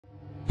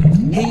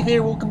Hey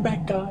there, welcome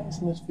back guys.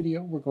 In this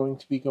video we're going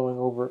to be going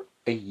over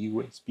a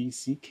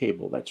USB-C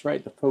cable. That's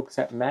right, the folks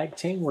at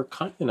Magtame were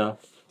kind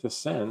enough to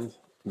send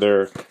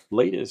their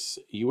latest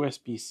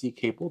USB-C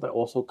cable that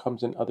also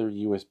comes in other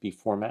USB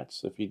formats.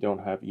 So if you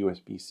don't have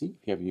USB-C,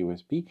 if you have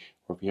USB,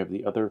 or if you have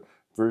the other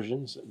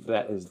versions,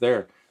 that is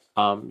there.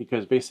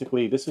 Because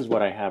basically this is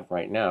what I have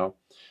right now,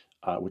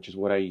 which is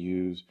what I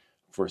use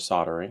for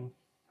soldering,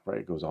 right?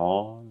 It goes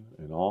on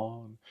and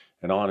on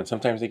and on, and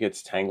sometimes it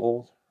gets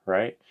tangled,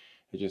 right?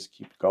 It just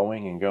keeps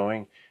going and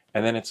going.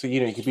 And then it's,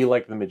 you could be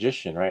like the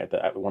magician, right?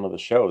 At one of the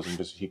shows and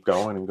just keep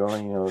going and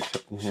going,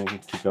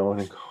 keep going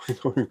and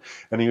going,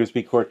 and the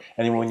USB cord.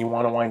 And then when you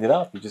want to wind it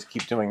up, you just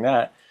keep doing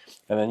that.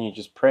 And then you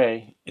just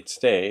pray it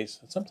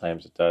stays.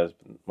 Sometimes it does,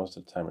 but most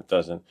of the time it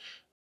doesn't.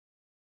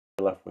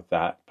 We're left with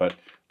that. But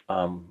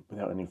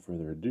without any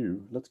further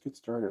ado, let's get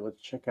started.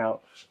 Let's check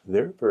out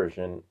their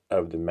version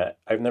of the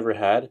I've never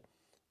had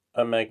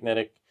a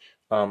magnetic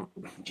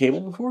cable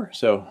before,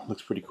 so it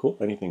looks pretty cool.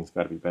 Anything's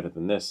got to be better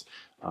than this,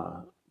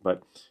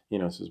 but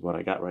this is what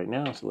I got right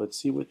now, so let's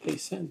see what they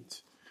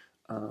sent.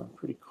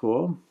 Pretty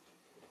cool.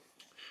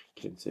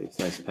 Can't say it's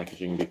nice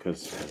packaging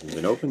because it hasn't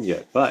been opened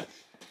yet, but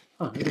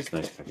it is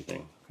nice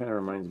packaging. Kind of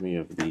reminds me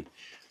of the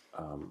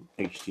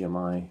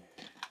HDMI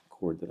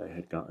cord that I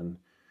had gotten.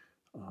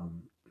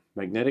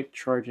 Magnetic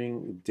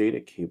charging data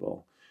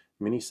cable,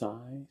 mini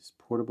size,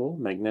 portable,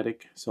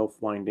 magnetic,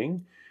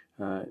 self-winding,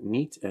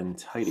 neat and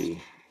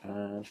tidy.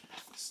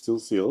 Still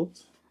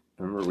sealed.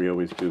 Remember, we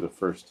always do the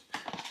first,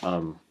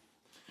 what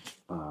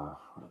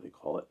do they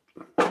call it?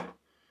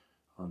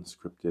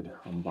 Unscripted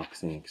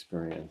unboxing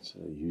experience.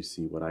 You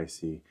see what I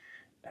see,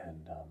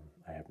 and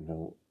I have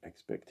no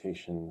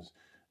expectations.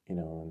 And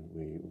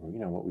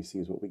what we see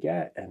is what we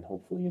get, and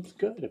hopefully it's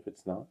good. If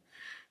it's not,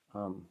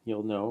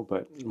 you'll know,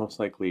 but most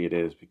likely it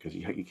is, because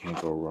you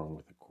can't go wrong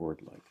with a cord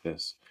like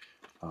this.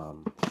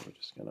 So we're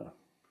just gonna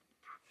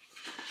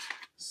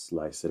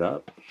slice it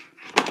up.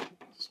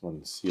 This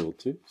one's sealed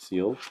too.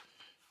 Sealed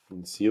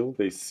and sealed.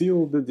 They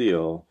sealed the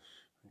deal.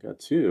 I got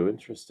two.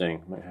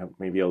 Interesting.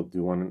 Maybe I'll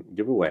do one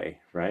giveaway,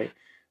 right?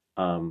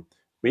 But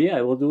yeah,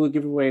 we'll do a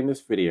giveaway in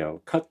this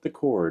video. Cut the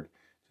cord.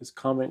 Just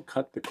comment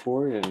 "cut the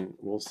cord" and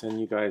we'll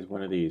send you guys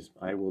one of these.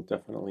 I will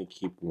definitely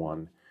keep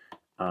one.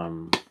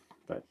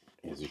 But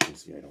as you can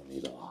see, I don't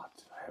need a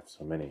lot. I have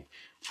so many.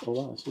 Oh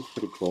wow, this is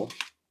pretty cool.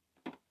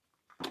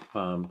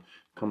 Comes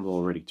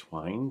already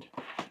twined.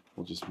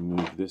 We'll just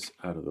move this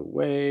out of the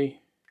way.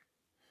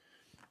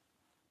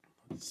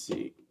 Let's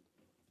see.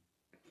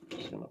 I'm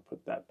just gonna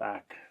put that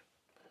back.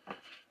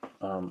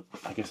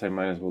 I guess I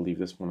might as well leave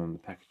this one on the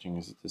packaging.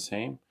 Is it the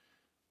same?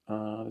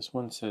 This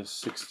one says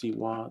 60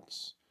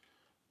 watts.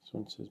 This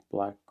one says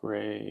black,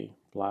 gray,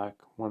 black,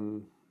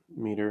 1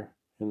 meter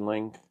in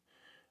length.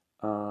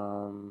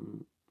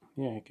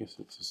 Yeah, I guess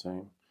it's the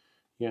same.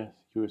 Yeah,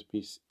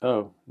 USB.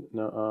 Oh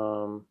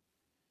no.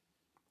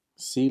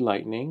 C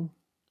lightning.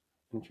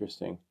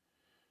 Interesting.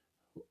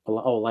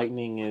 Oh,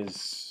 lightning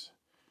is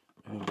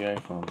I think the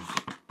iPhone.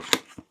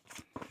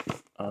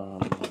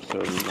 So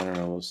I don't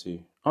know. We'll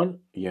see.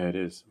 Yeah, it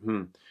is.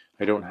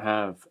 I don't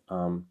have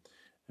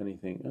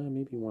anything.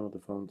 Maybe one of the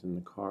phones in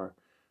the car.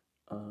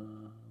 Let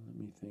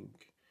me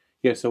think.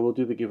 Yeah, so we'll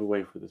do the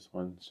giveaway for this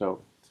one.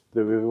 So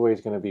the giveaway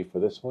is going to be for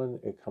this one.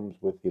 It comes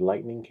with the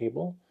lightning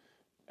cable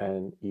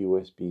and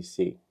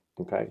USB-C.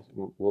 Okay,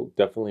 will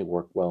definitely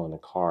work well in a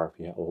car.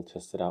 We'll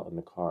test it out in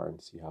the car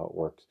and see how it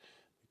works,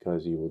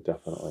 because you will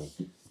definitely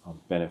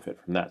benefit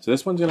from that. So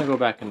this one's going to go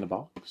back in the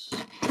box.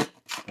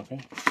 Okay,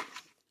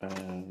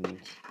 and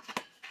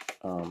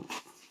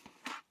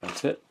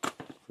that's it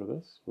for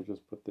this. We'll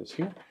just put this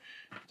here.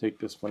 Take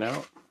this one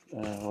out.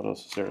 What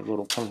else is there?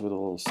 Comes with a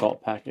little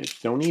salt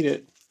package. Don't eat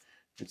it.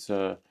 It's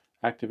a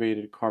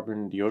activated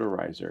carbon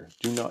deodorizer.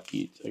 Do not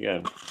eat.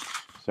 Again.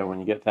 So when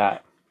you get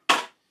that,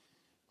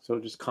 so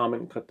just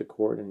comment "cut the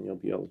cord" and you'll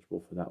be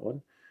eligible for that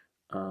one.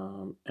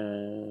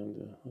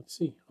 And let's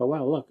see. Oh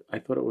wow, look! I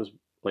thought it was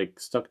like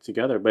stuck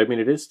together, but I mean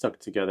it is stuck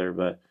together,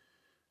 but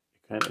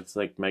it's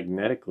like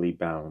magnetically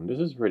bound. This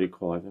is pretty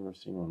cool. I've never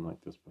seen one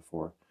like this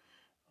before.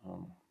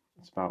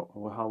 It's about,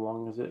 how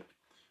long is it?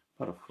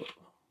 About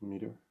a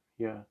meter.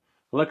 Yeah.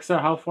 Alexa,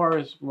 how far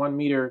is 1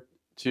 meter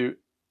to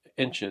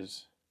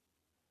inches?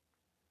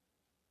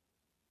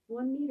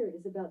 1 meter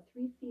is about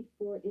 3 feet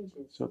 4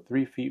 inches. So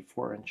 3 feet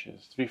 4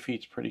 inches. 3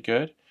 feet's pretty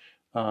good.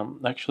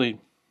 Actually,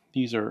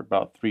 these are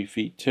about 3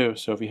 feet too.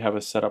 So if you have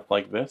a setup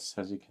like this,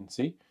 as you can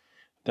see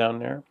down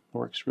there,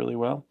 works really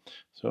well.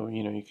 So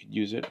you could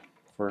use it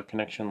for a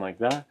connection like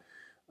that.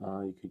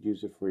 You could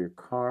use it for your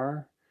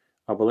car.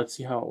 But let's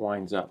see how it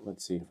winds up.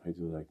 Let's see if I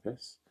do like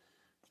this,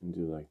 and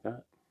do like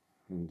that,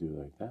 and do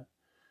like that,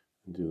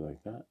 and do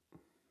like that.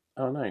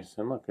 Oh, nice.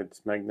 And look,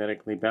 it's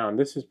magnetically bound.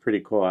 This is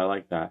pretty cool. I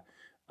like that,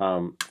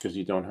 because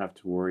you don't have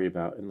to worry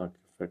about, and look,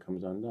 if it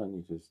comes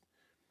undone,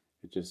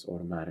 it just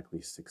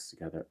automatically sticks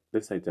together.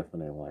 This I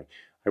definitely like.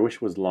 I wish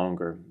it was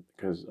longer,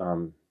 because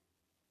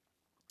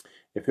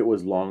if it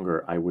was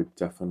longer, I would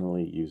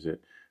definitely use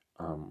it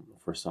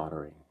for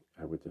soldering.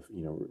 I would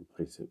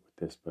replace it with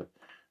this, but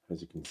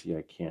As you can see,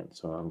 I can't,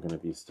 so I'm going to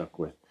be stuck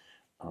with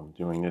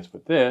doing this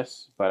with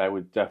this, but I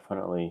would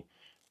definitely,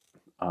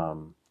 I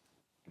don't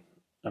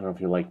know if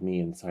you're like me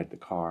inside the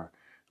car,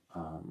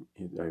 I'm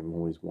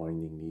always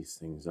winding these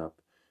things up.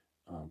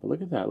 But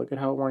look at that, look at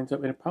how it winds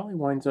up, and it probably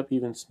winds up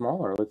even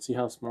smaller. Let's see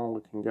how small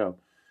it can go.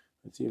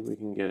 Let's see if we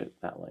can get it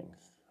that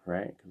length,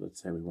 right? Because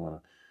let's say you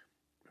want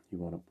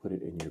to put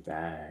it in your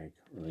bag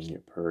or in your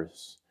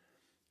purse.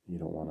 You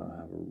don't want to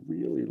have a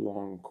really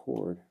long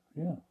cord.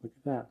 Yeah, look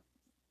at that.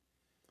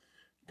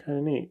 Kind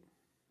of neat.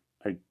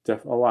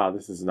 Oh wow,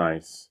 this is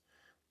nice.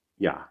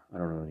 Yeah, I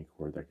don't know any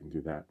cord that can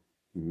do that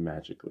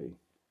magically.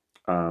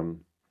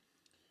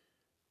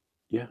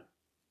 Yeah,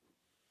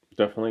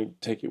 definitely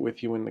take it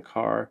with you in the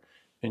car,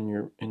 in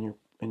your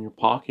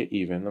pocket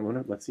even.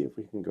 Let's see if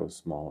we can go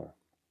smaller.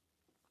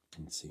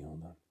 Let's see,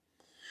 hold on.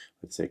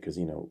 Let's say, because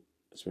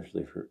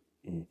especially for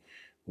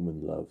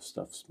women love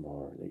stuff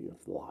smaller. They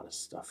have a lot of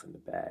stuff in the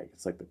bag.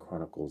 It's like the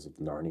Chronicles of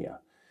Narnia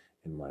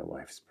in my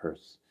wife's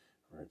purse,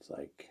 where it's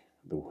like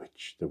the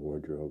witch, the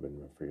wardrobe,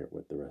 and I forget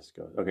what the rest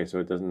goes. Okay, so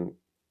it doesn't.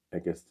 I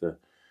guess let's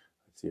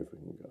see if we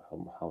can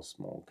go. How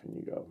small can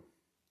you go?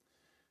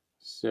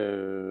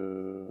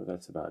 So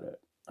that's about it.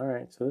 All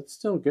right, so that's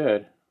still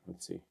good.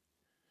 Let's see.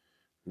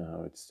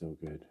 No, it's still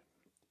good.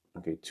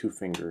 Okay, 2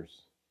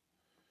 fingers.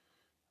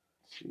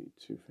 Let's see,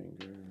 2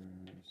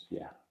 fingers.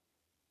 Yeah,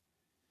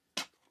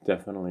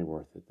 definitely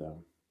worth it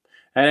though.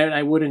 And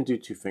I wouldn't do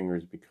 2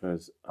 fingers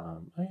because,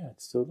 oh yeah,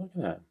 it's still, look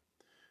at that.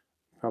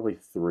 Probably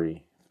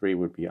 3. 3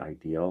 would be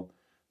ideal.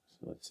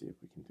 So let's see if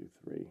we can do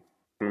 3.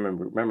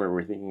 Remember,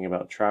 we're thinking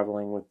about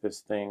traveling with this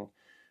thing,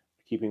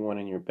 keeping one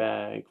in your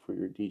bag for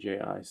your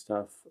DJI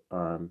stuff.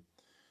 Let's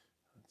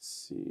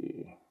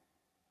see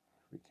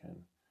if we can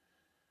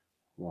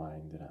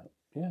wind it up.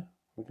 Yeah,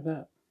 look at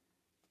that.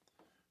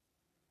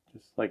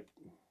 Just like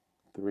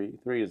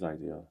 3 is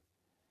ideal.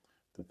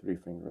 The 3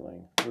 finger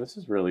length. Well, this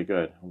is really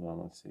good. Hold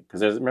on, let's see.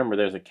 Because remember,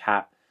 there's a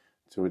cap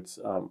to its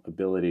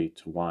ability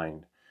to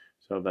wind.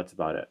 So that's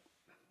about it.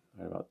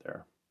 Right about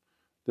there.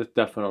 Just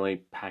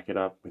definitely pack it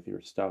up with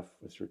your stuff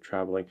as you're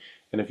traveling.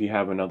 And if you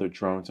have another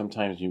drone,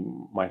 sometimes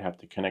you might have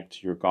to connect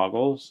to your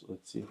goggles.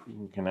 Let's see if we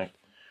can connect.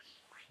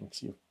 Let's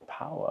see if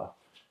power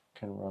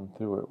can run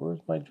through it.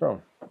 Where's my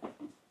drone?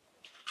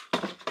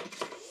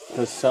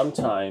 Because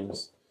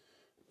sometimes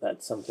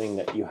that's something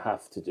that you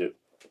have to do.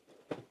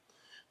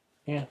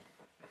 Yeah,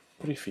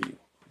 pretty for you.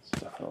 It's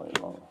definitely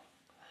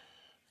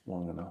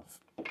long enough.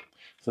 So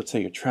let's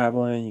say you're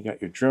traveling, you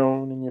got your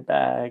drone in your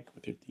bag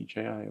with your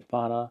DJI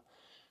Avata,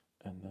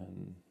 and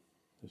then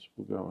this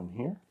will go in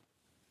here.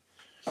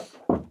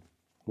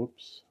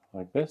 Whoops,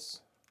 like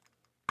this.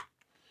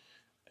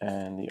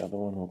 And the other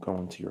one will go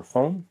into your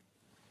phone.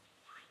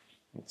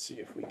 Let's see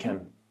if we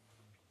can.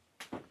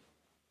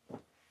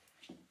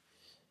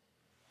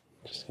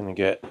 Just gonna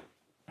get,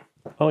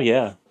 oh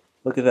yeah,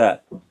 look at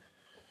that.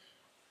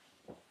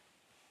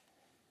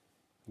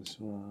 This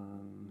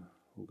one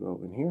will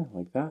go in here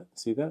like that,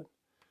 see that?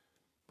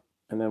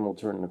 And then we'll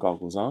turn the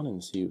goggles on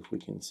and see if we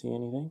can see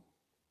anything.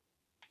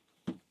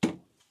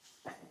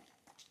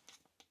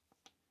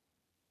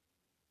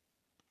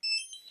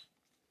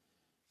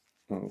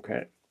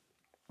 Okay.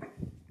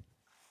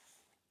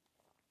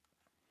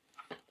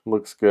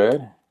 Looks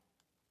good.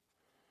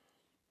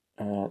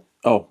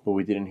 Oh, but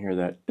we didn't hear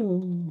that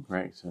ding,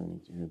 right? So I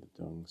need to hear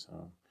the ding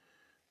sound.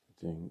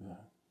 Ding.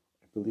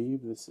 I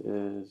believe this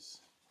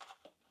is,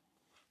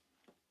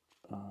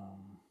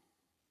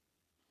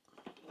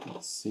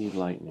 let's see,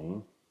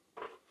 lightning.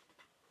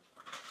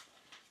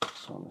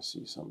 Just want to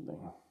see something.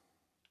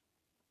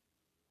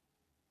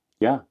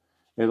 Yeah,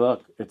 hey,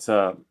 look, it's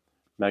a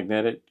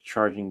magnetic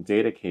charging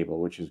data cable,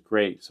 which is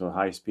great. So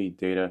high-speed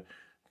data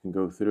can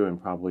go through,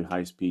 and probably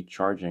high-speed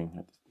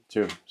charging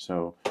too.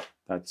 So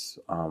that's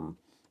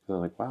they're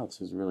like, wow,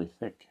 this is really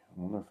thick. I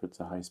wonder if it's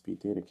a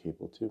high-speed data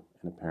cable too.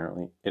 And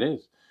apparently it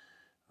is.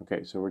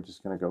 Okay, so we're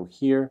just gonna go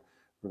here.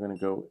 We're gonna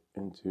go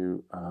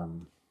into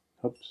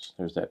oops,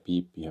 there's that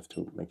beep. You have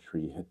to make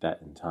sure you hit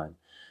that in time.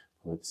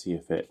 Let's see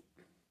if it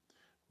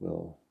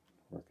will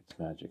work its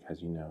magic,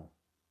 as you know.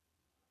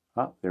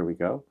 Ah, there we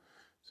go.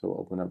 So we'll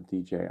open up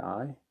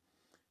DJI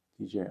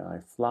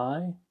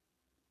Fly,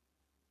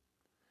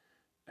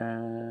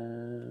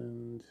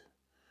 and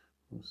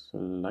most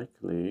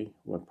likely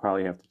we'll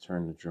probably have to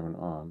turn the drone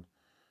on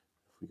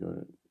if we go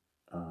to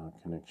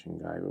connection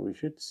guide, but we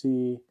should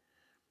see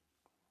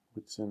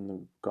what's in the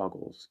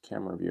goggles,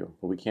 camera view.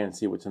 But we can't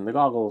see what's in the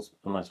goggles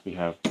unless we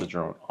have the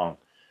drone on,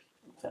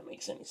 if that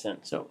makes any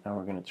sense. So now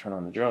we're going to turn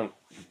on the drone.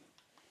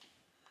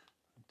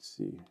 Let's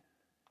see.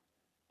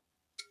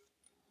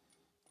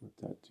 Let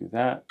that do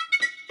that.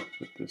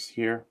 Put this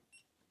here.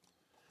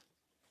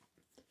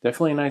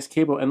 Definitely a nice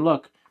cable. And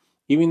look,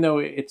 even though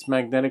it's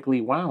magnetically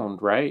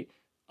wound, right?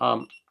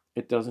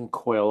 It doesn't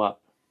coil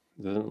up.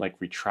 It doesn't like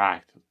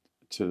retract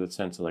to the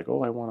sense of like,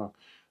 oh, I wanna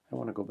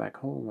go back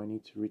home. I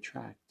need to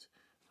retract.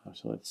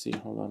 So let's see.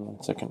 Hold on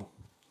 1 second.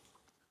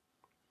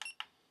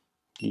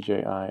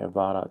 DJI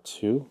Avata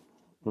 2.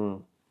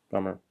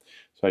 Bummer.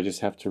 So I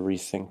just have to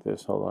resync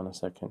this. Hold on a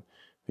second,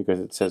 because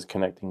it says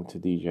connecting to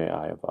DJI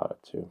Avata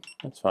 2.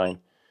 That's fine.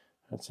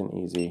 That's an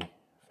easy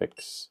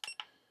fix.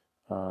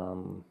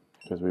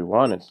 Because we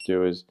want it to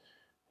do is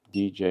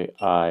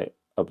DJI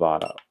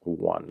Avata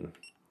 1.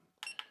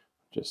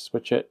 Just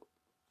switch it,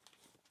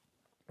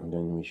 and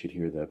then we should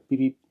hear the beep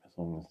beep as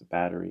long as the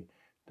battery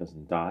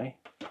doesn't die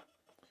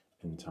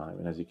in time.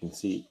 And as you can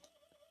see,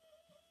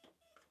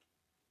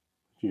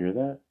 did you hear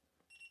that?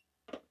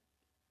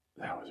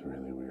 That was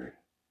really weird.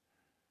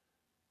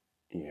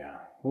 Yeah.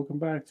 Welcome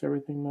back to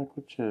Everything Like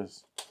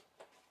Witches.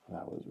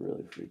 That was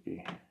really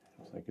freaky.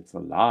 It's like it's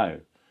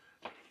alive.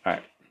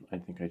 Alright, I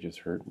think I just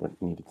heard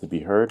what needed to be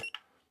heard.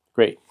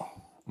 Great.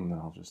 And then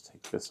I'll just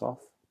take this off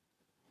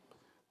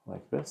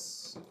like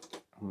this.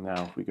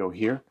 Now if we go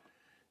here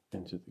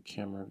into the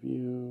camera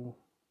view,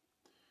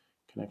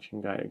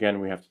 connection guide. Again,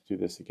 we have to do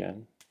this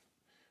again.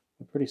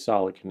 A pretty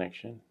solid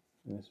connection.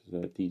 And this is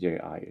a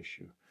DJI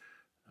issue.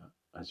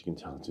 As you can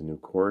tell, it's a new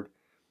cord.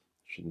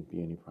 Shouldn't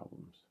be any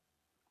problems.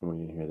 And when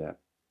you hear that,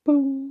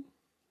 boom,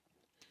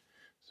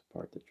 it's the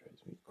part that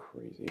drives me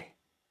crazy.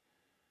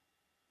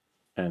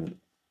 And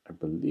I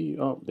believe,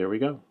 oh, there we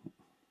go.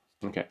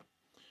 Okay.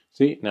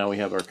 See, now we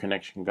have our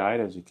connection guide,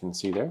 as you can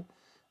see there.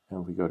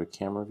 And if we go to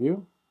camera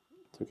view,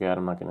 it's okay,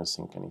 I'm not going to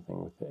sync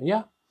anything with it.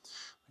 Yeah,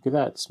 look at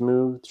that.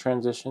 Smooth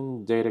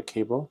transition, data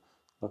cable.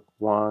 Look,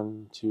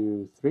 1,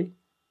 2, 3.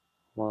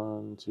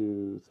 1,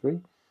 2, 3.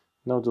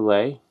 No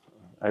delay.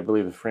 I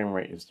believe the frame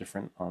rate is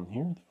different on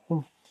here.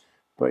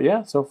 But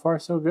yeah, so far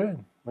so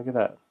good. Look at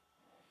that.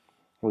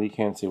 Well, you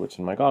can't see what's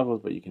in my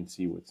goggles, but you can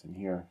see what's in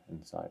here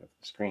inside of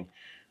the screen.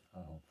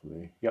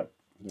 Hopefully, yep,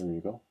 there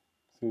you go.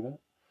 See that?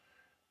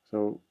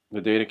 So the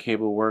data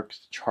cable works.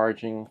 The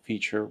charging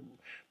feature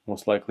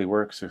most likely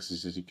works.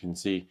 As you can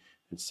see,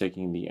 it's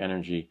taking the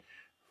energy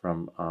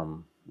from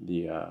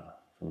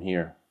from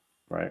here,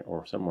 right,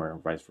 or somewhere,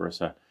 vice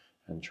versa,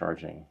 and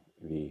charging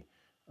the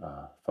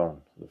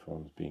phone. The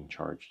phone's being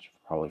charged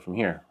probably from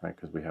here, right,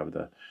 because we have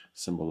the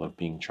symbol of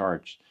being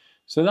charged.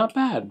 So not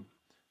bad.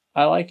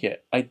 I like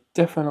it. I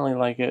definitely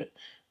like it.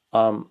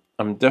 I'm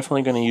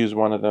definitely going to use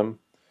one of them.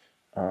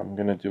 I'm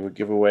going to do a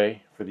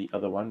giveaway for the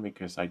other one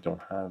because I don't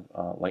have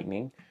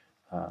lightning.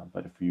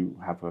 But if you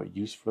have a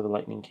use for the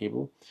lightning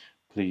cable,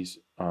 please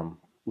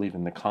leave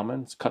in the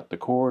comments, cut the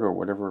cord, or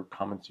whatever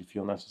comments you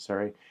feel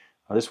necessary.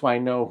 This way I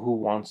know who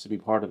wants to be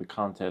part of the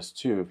contest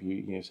too. If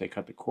you say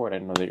cut the cord, I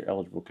know that you're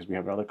eligible because we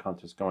have another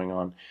contest going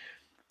on.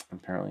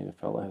 Apparently the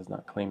fella has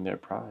not claimed their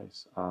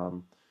prize.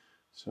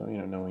 So,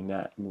 knowing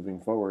that moving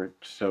forward.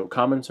 So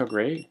comments are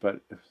great, but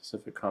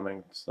specific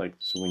comments, like,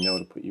 so we know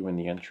to put you in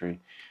the entry,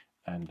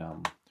 and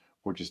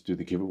or just do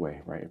the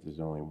giveaway, right? If there's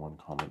only one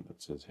comment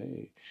that says,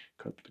 hey,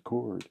 cut the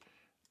cord.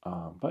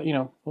 But,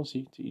 we'll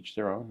see, to each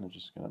their own. I'm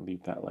just going to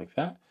leave that like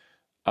that.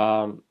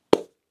 And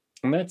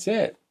that's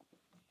it.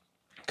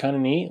 Kind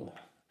of neat.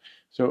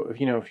 So,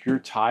 if you're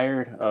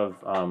tired of,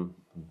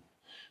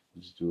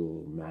 let's do a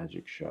little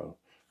magic show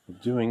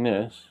of doing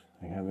this,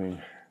 like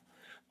having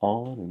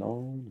on and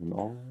on and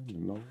on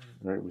and on,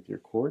 right, with your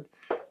cord.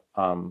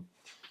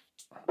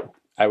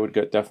 I would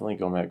definitely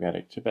go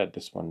magnetic. Too bad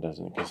this one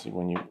doesn't, because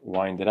when you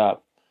wind it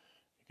up,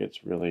 it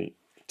gets really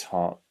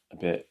taut a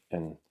bit,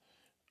 and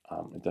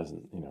it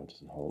doesn't, it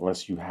doesn't hold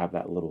unless you have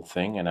that little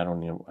thing. And I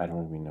don't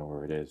even know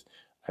where it is.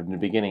 In the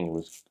beginning, it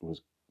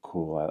was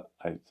cool.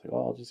 I'd say,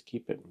 oh, I'll just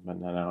keep it, but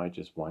now I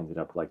just wind it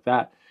up like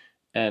that.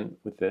 And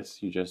with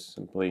this, you just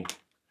simply,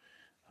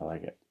 I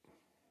like it.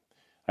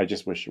 I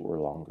just wish it were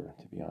longer,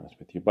 to be honest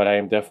with you. But I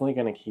am definitely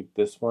going to keep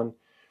this one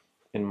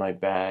in my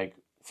bag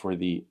for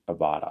the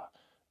Avata.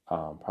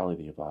 Probably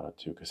the Avata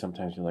too, because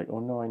sometimes you're like, oh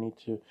no, I need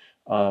to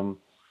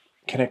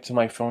connect to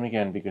my phone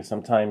again, because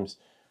sometimes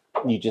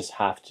you just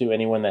have to.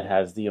 Anyone that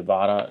has the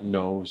Avata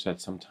knows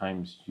that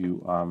sometimes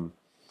you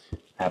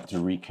have to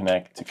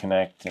reconnect to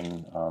connect,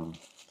 and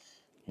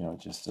it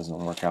just doesn't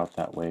work out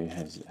that way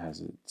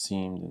as it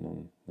seemed. And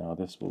then now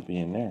this will be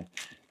in there.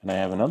 And I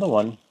have another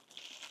one.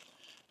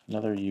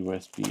 Another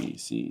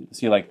USB-C.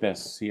 See, like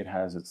this. See, it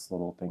has its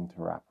little thing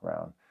to wrap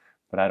around,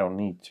 but I don't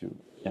need two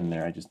in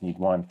there. I just need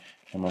one,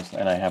 and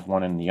I have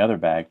one in the other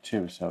bag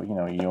too. So you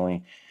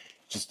only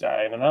just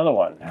add another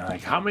one.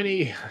 Like, how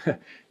many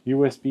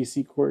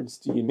USB-C cords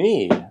do you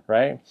need,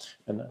 right?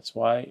 And that's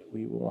why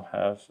we will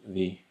have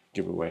the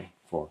giveaway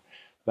for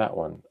that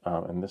one.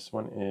 And this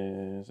one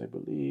is, I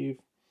believe,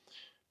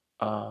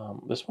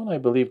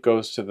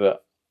 goes to the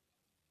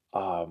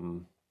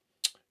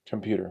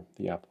computer,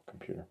 the Apple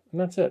computer.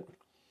 And that's it.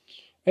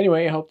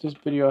 Anyway, I hope this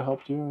video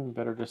helped you in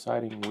better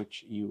deciding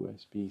which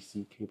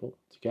USB-C cable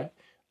to get.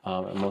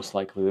 And most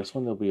likely this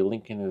one. There'll be a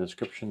link in the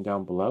description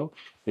down below.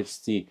 It's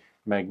the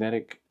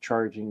magnetic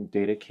charging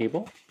data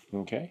cable,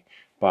 okay,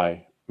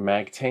 by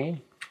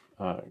Magtame.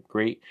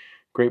 Great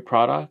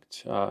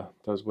product.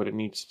 Does what it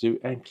needs to do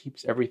and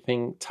keeps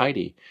everything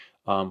tidy,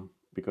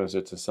 because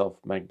it's a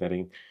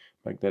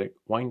self-magnetic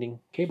winding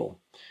cable.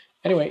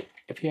 Anyway,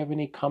 if you have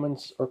any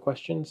comments or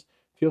questions,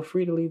 feel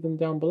free to leave them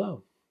down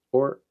below,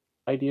 or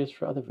ideas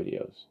for other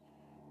videos.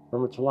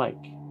 Remember to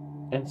like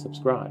and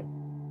subscribe,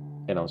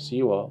 and I'll see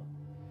you all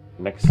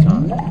next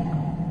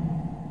time.